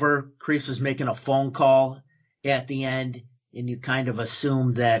Silver. Kreese was making a phone call at the end, and you kind of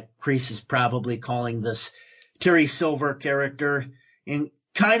assume that Kreese is probably calling this Terry Silver character. And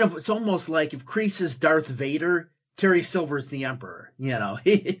kind of, it's almost like if Kreese is Darth Vader, Terry Silver's the Emperor. Yeah.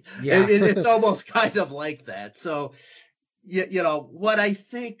 It's almost kind of like that. So, what I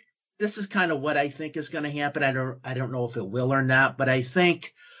think, this is kind of what I think is going to happen. I don't know if it will or not, but I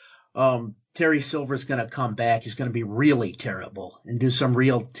think Terry Silver's going to come back. He's going to be really terrible and do some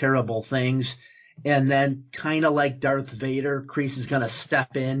real terrible things. And then kind of like Darth Vader, Kreese is going to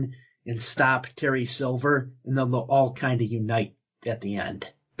step in and stop Terry Silver, and then they'll all kind of unite at the end.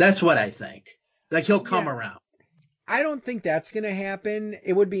 That's what I think. Like he'll come around. I don't think that's going to happen.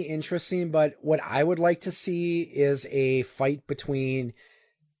 It would be interesting, but what I would like to see is a fight between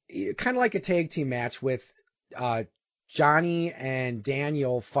kind of like a tag team match with Johnny and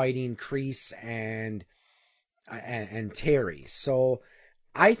Daniel fighting Kreese and Terry. So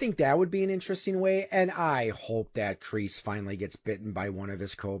I think that would be an interesting way, and I hope that Kreese finally gets bitten by one of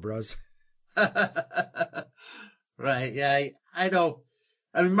his cobras. Right, yeah, I know.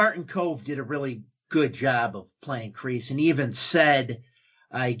 I mean, Martin Kove did a really good job of playing Kreese, and even said,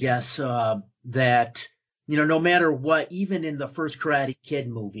 I guess, that, no matter what, even in the first Karate Kid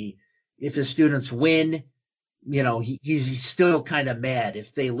movie, if his students win, he's still kind of mad.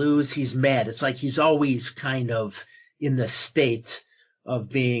 If they lose, he's mad. It's like he's always kind of in the state of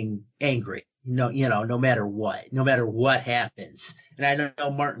being angry, no matter what happens. And I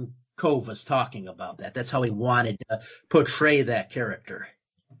know Martin Kove was talking about that. That's how he wanted to portray that character.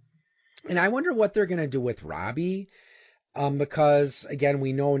 And I wonder what they're going to do with Robbie, because, again,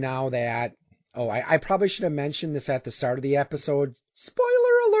 we know now that, I probably should have mentioned this at the start of the episode. Spoiler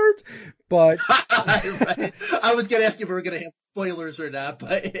alert! But right. I was going to ask if we were going to have spoilers or not,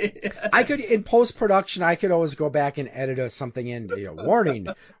 but I could, in post-production, I could always go back and edit something in, warning,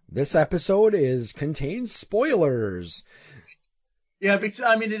 this episode contains spoilers. Yeah, because,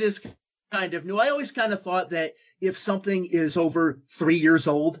 I mean, it is kind of new. I always kind of thought that if something is over 3 years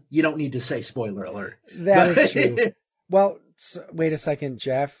old, you don't need to say spoiler alert. That is true. Well, wait a second,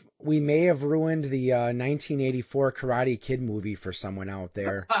 Jeff. We may have ruined the 1984 Karate Kid movie for someone out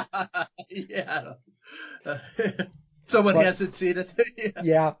there. Yeah. Someone hasn't seen it.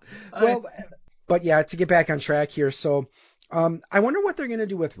 Yeah. Well, but yeah, to get back on track here. So I wonder what they're going to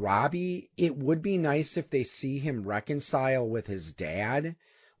do with Robbie. It would be nice if they see him reconcile with his dad,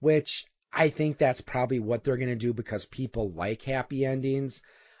 which I think that's probably what they're going to do because people like happy endings.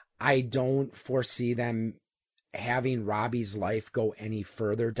 I don't foresee them having Robbie's life go any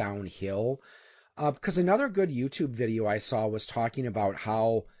further downhill. Because another good YouTube video I saw was talking about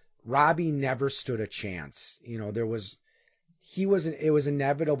how Robbie never stood a chance. It was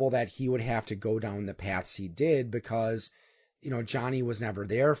inevitable that he would have to go down the paths he did because, Johnny was never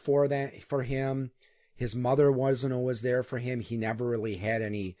there for him. His mother wasn't always there for him. He never really had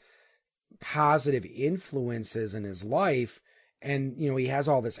any positive influences in his life. And, he has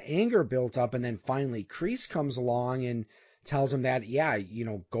all this anger built up. And then finally, Kreese comes along and tells him that, yeah,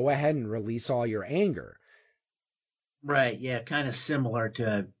 go ahead and release all your anger. Right. Yeah. Kind of similar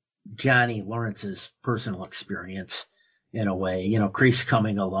to Johnny Lawrence's personal experience in a way. Kreese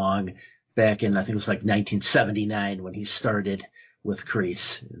coming along back in, I think it was like 1979 when he started with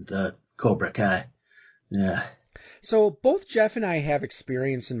Kreese, the Cobra Kai. Yeah. So both Jeff and I have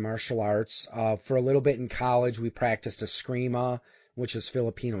experience in martial arts. For a little bit in college, we practiced Eskrima, which is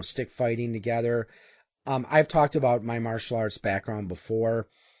Filipino stick fighting together. I've talked about my martial arts background before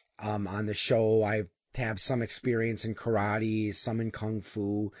on the show. I have some experience in karate, some in kung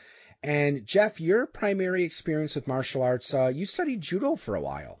fu. And Jeff, your primary experience with martial arts, you studied judo for a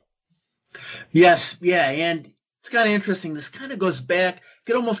while. Yes, yeah, and it's kind of interesting. This kind of goes back. You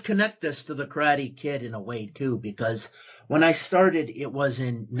could almost connect this to the Karate Kid in a way too, because when I started, it was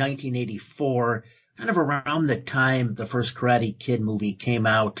in 1984, kind of around the time the first Karate Kid movie came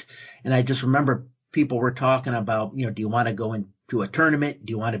out, and I just remember people were talking about, do you want to go into a tournament?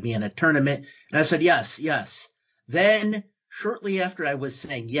 Do you want to be in a tournament? And I said yes, yes. Then shortly after I was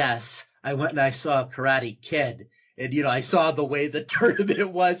saying yes, I went and I saw Karate Kid. And, I saw the way the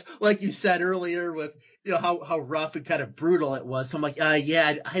tournament was, like you said earlier, with, how rough and kind of brutal it was. So I'm like,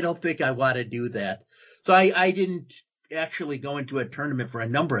 yeah, I don't think I want to do that. So I didn't actually go into a tournament for a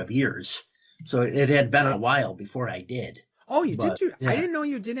number of years. So it had been a while before I did. Oh, you But, did? yeah. I didn't know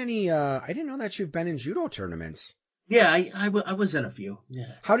you did any, I didn't know that you've been in judo tournaments. Yeah, I was in a few.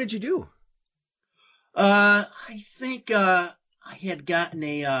 Yeah. How did you do? I think, I had gotten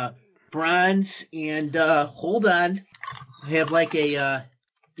a, bronze, and hold on, I have like a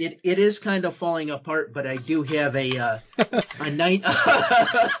it is kind of falling apart, but I do have I have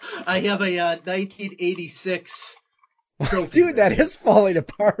a 1986 trophy. Dude, that is falling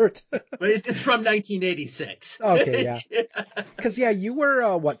apart. But it's from 1986. Okay, yeah. Because you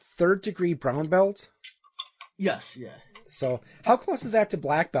were what, 3rd degree brown belt? Yes, yeah. So how close is that to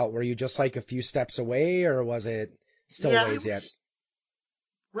black belt? Were you just like a few steps away, or was it still ways yet?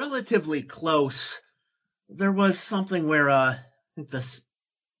 Relatively close. There was something where I think the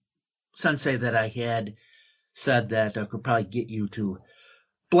sensei that I had said that I could probably get you to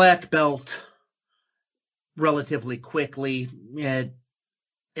black belt relatively quickly. And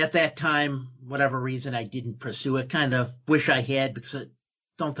at that time, whatever reason, I didn't pursue it. Kind of wish I had, because I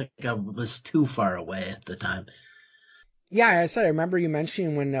don't think I was too far away at the time. Yeah, I said I remember you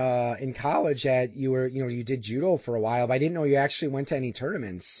mentioning when in college that you were, you did judo for a while, but I didn't know you actually went to any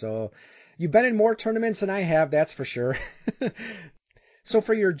tournaments. So you've been in more tournaments than I have, that's for sure. So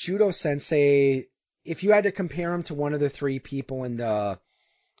for your judo sensei, if you had to compare him to one of the 3 people in the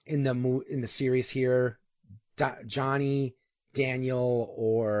series here, Johnny, Daniel,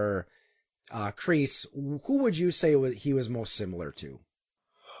 or Kreese, who would you say he was most similar to?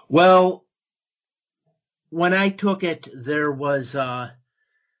 Well, when I took it, there was the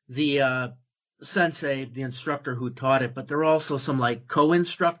sensei, the instructor who taught it, but there were also some like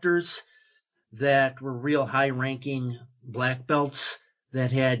co-instructors that were real high-ranking black belts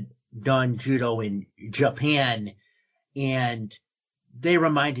that had done judo in Japan, and they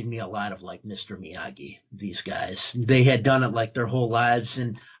reminded me a lot of like Mr. Miyagi, these guys. They had done it like their whole lives,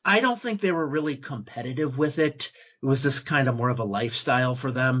 and I don't think they were really competitive with it. It was just kind of more of a lifestyle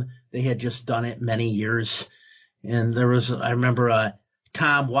for them. They had just done it many years. And there was, I remember,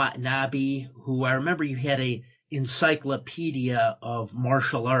 Tom Watanabe, who I remember you had a encyclopedia of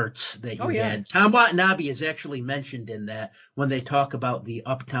martial arts that you had. Tom Watanabe is actually mentioned in that when they talk about the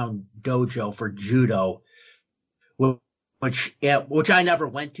Uptown Dojo for judo, which I never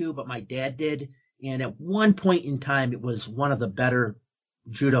went to, but my dad did. And at one point in time, it was one of the better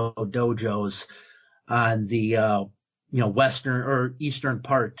judo dojos on the western or eastern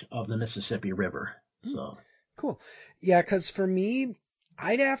part of the Mississippi River. So cool. Yeah, because for me,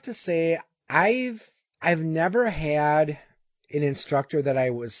 I'd have to say I've never had an instructor that I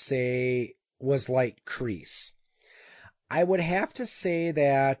would say was like Kreese. I would have to say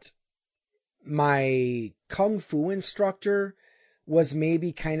that my Kung Fu instructor was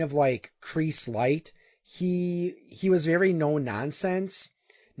maybe kind of like Kreese light. He was very no nonsense.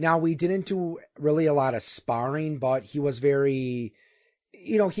 Now, we didn't do really a lot of sparring, but he was very,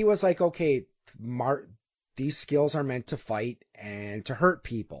 he was like, okay, these skills are meant to fight and to hurt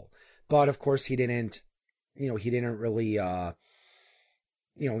people. But of course he didn't really,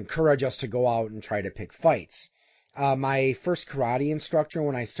 encourage us to go out and try to pick fights. My first karate instructor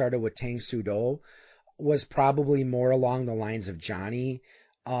when I started with Tang Soo Do was probably more along the lines of Johnny.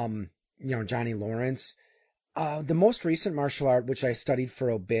 Johnny Lawrence. The most recent martial art, which I studied for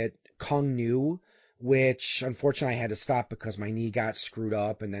a bit, Kung Nu, which unfortunately I had to stop because my knee got screwed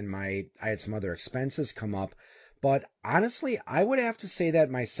up and then I had some other expenses come up. But honestly, I would have to say that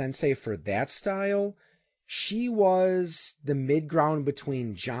my sensei for that style, she was the mid-ground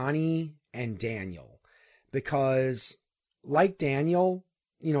between Johnny and Daniel. Because like Daniel,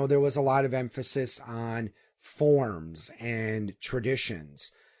 there was a lot of emphasis on forms and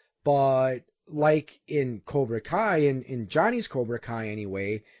traditions. But like in Cobra Kai, in Johnny's Cobra Kai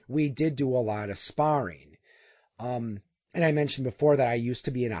anyway, we did do a lot of sparring. And I mentioned before that I used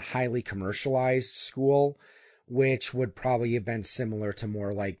to be in a highly commercialized school, which would probably have been similar to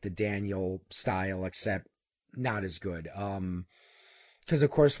more like the Daniel style, except not as good. Because,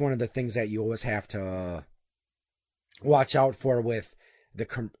 of course, one of the things that you always have to watch out for with the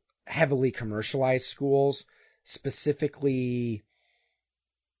heavily commercialized schools, specifically,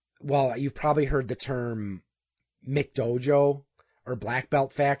 well, you've probably heard the term McDojo or Black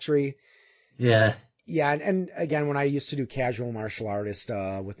Belt Factory. Yeah. Yeah, and again, when I used to do casual martial artist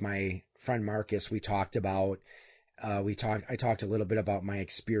with my friend Marcus, I talked a little bit about my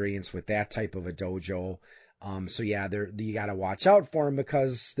experience with that type of a dojo. So yeah, you got to watch out for them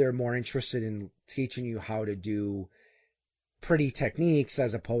because they're more interested in teaching you how to do pretty techniques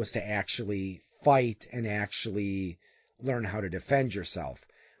as opposed to actually fight and actually learn how to defend yourself,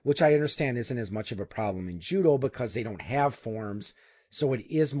 which I understand isn't as much of a problem in judo because they don't have forms, so it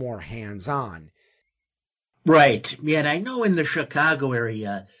is more hands-on. Right. Yeah, and I know in the Chicago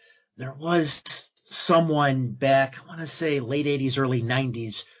area, there was someone back, I want to say late 80s, early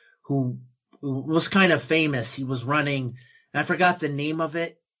 90s, who was kind of famous. He was running, and I forgot the name of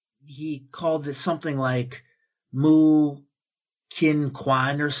it. He called it something like Mu Kin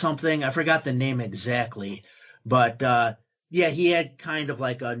Kwan or something. I forgot the name exactly. But, yeah, he had kind of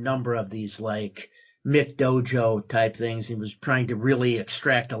like a number of these like McDojo type things. He was trying to really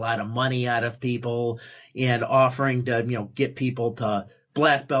extract a lot of money out of people and offering to, get people to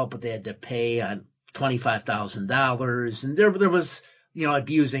black belt, but they had to pay on $25,000. And there was,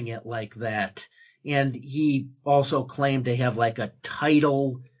 abusing it like that. And he also claimed to have like a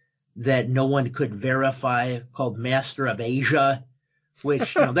title that no one could verify called Master of Asia,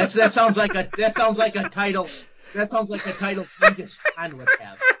 which, that sounds like a title. That sounds like a title Genghis Khan would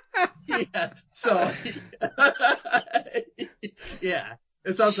have. Yeah. So, yeah.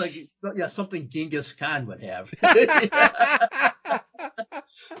 It sounds like, something Genghis Khan would have.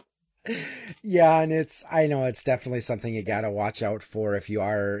 Yeah, and I know it's definitely something you got to watch out for if you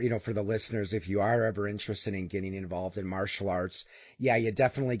are, for the listeners, if you are ever interested in getting involved in martial arts. Yeah, you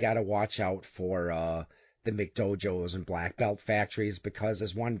definitely got to watch out for the McDojos and black belt factories because,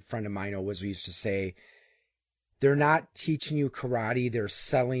 as one friend of mine always used to say, they're not teaching you karate, they're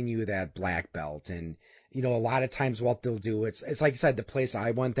selling you that black belt. And, a lot of times what they'll do, it's like I said, the place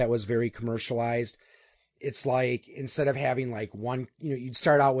I went that was very commercialized, it's like instead of having like one, you'd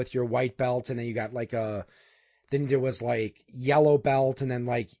start out with your white belt and then you got like then there was like yellow belt and then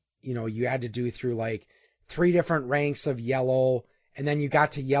like, you had to do through like 3 different ranks of yellow and then you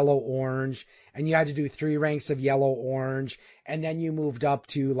got to yellow orange and you had to do 3 ranks of yellow orange and then you moved up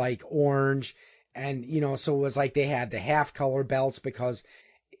to like orange. And, so it was like they had the half color belts because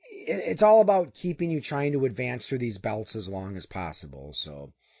it's all about keeping you trying to advance through these belts as long as possible.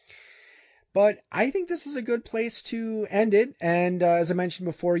 So, but I think this is a good place to end it. And as I mentioned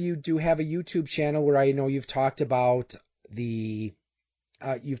before, you do have a YouTube channel where I know you've talked about Count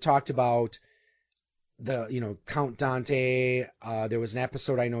Dante. There was an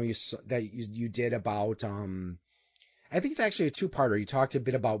episode I know you did about, I think it's actually a 2-parter. You talked a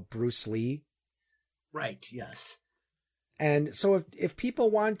bit about Bruce Lee. Right, yes. And so if people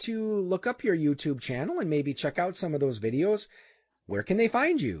want to look up your YouTube channel and maybe check out some of those videos, where can they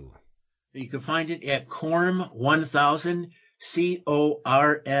find you? You can find it at Corm 1000,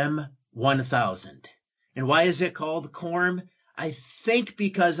 CORM 1000. And why is it called Corm? I think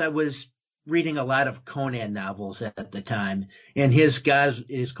because I was reading a lot of Conan novels at the time, and his guy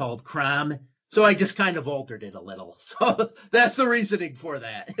is called Crom. So I just kind of altered it a little. So that's the reasoning for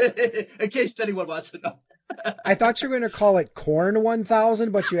that, in case anyone wants to know. I thought you were going to call it Corn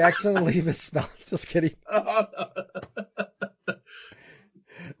 1000, but you accidentally misspelled. Just kidding.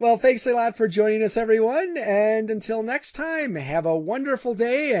 Well, thanks a lot for joining us, everyone. And until next time, have a wonderful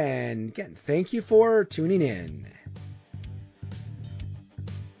day. And again, thank you for tuning in.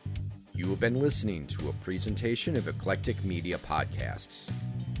 You have been listening to a presentation of Eclectic Media Podcasts.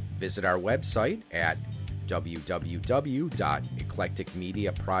 Visit our website at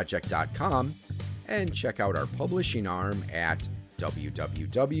www.eclecticmediaproject.com and check out our publishing arm at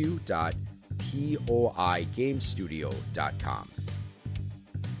www.poigamestudio.com.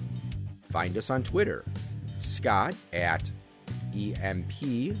 Find us on Twitter, Scott at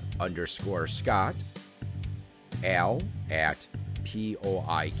EMP_Scott, Al at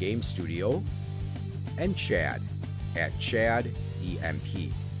POI Game Studio, and Chad at Chad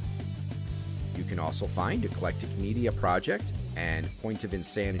EMP. You can also find Eclectic Media Project and Point of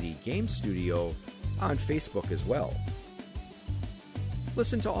Insanity Game Studio on Facebook as well.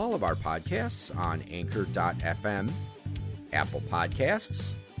 Listen to all of our podcasts on Anchor.fm, Apple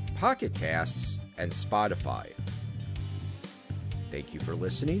Podcasts, Pocket Casts, and Spotify. Thank you for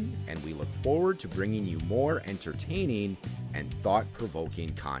listening, and we look forward to bringing you more entertaining and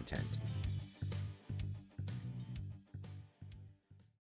thought-provoking content.